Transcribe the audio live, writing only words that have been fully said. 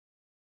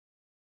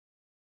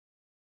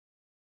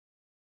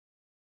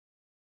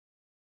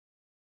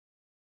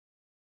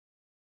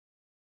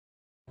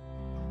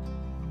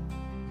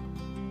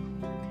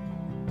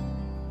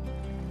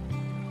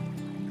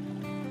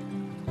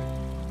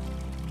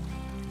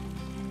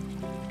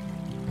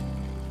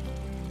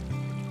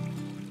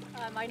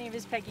My name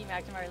is Peggy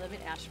McNamara. I live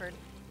in Ashford.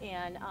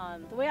 And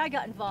the way I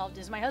got involved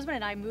is my husband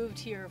and I moved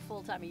here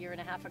full-time a year and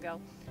a half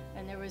ago.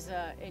 And there was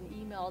an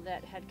email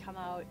that had come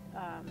out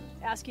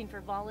asking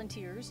for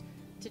volunteers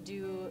to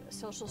do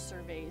social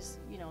surveys.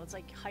 You know, it's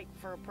like Hike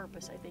for a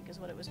Purpose, I think is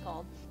what it was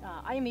called.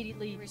 I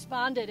immediately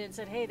responded and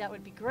said, hey, that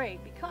would be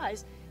great,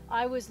 because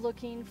I was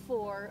looking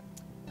for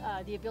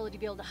the ability to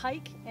be able to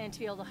hike and to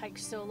be able to hike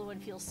solo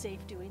and feel safe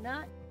doing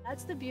that.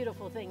 That's the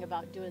beautiful thing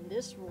about doing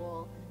this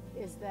rule,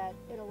 is that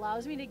it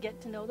allows me to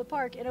get to know the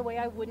park in a way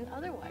I wouldn't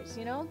otherwise.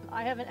 You know,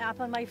 I have an app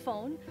on my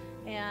phone,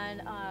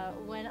 and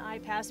when I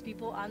pass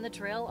people on the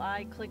trail,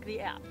 I click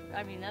the app.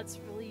 I mean, that's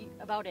really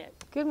about it.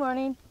 Good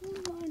morning.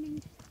 Good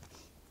morning.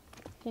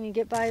 Can you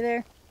get by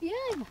there? Yeah.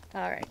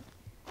 All right.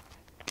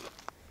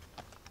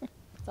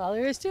 That's all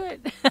there is to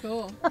it.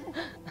 Cool.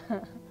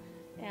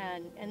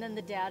 And then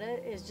the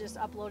data is just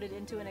uploaded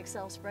into an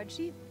Excel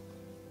spreadsheet,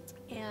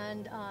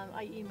 and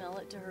I email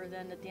it to her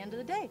then at the end of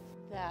the day.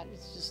 That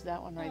is just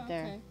that one right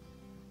there.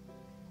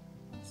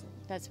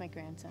 That's my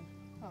grandson.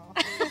 Oh.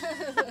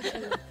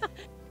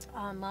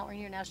 Mount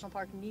Rainier National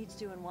Park needs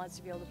to and wants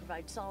to be able to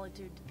provide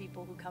solitude to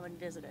people who come and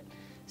visit it.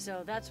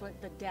 So that's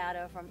what the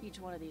data from each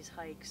one of these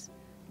hikes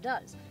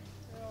does.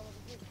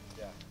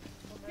 Yeah.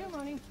 Good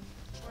morning.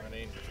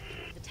 Morning.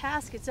 The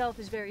task itself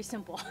is very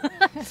simple.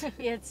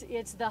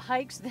 It's the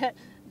hikes that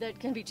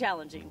can be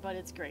challenging, but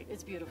it's great.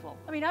 It's beautiful.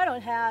 I mean, I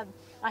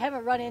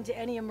haven't run into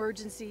any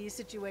emergency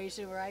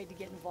situation where I had to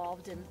get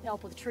involved and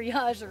help with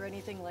triage or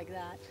anything like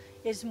that.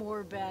 It's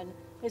more been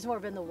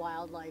the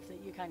wildlife that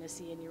you kind of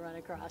see and you run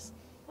across.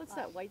 What's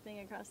that white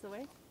thing across the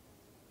way?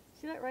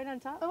 See that right on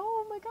top?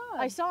 Oh my God.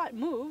 I saw it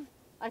move.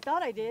 I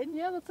thought I did.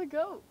 Yeah, that's a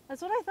goat.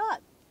 That's what I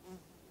thought.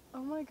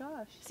 Oh my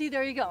gosh. See,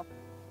 there you go.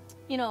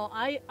 You know,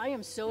 I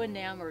am so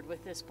enamored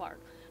with this park.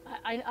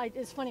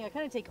 It's funny, I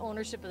kind of take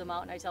ownership of the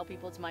mountain. I tell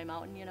people it's my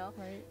mountain, you know.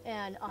 Right.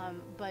 And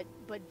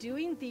but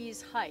doing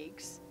these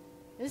hikes,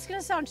 and this is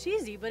gonna sound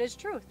cheesy, but it's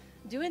truth.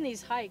 Doing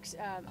these hikes,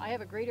 I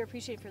have a greater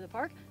appreciation for the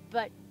park,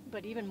 but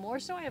even more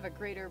so, I have a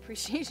greater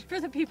appreciation for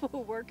the people who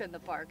work in the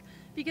park,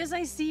 because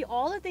I see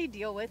all that they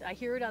deal with. I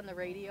hear it on the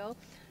radio,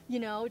 you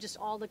know, just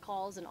all the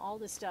calls and all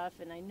the stuff,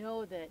 and I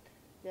know that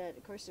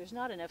of course there's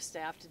not enough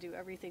staff to do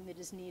everything that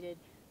is needed,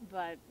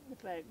 but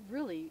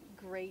really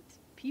great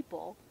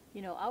people,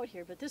 you know, out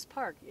here. But this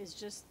park is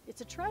just,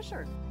 it's a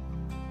treasure.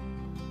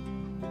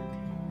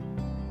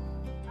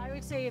 I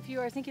would say if you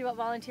are thinking about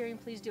volunteering,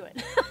 please do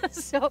it.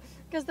 So,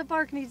 because the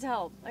park needs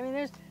help. I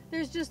mean,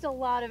 there's just a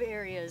lot of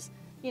areas,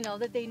 you know,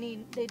 that they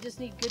just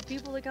need good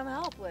people to come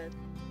help with.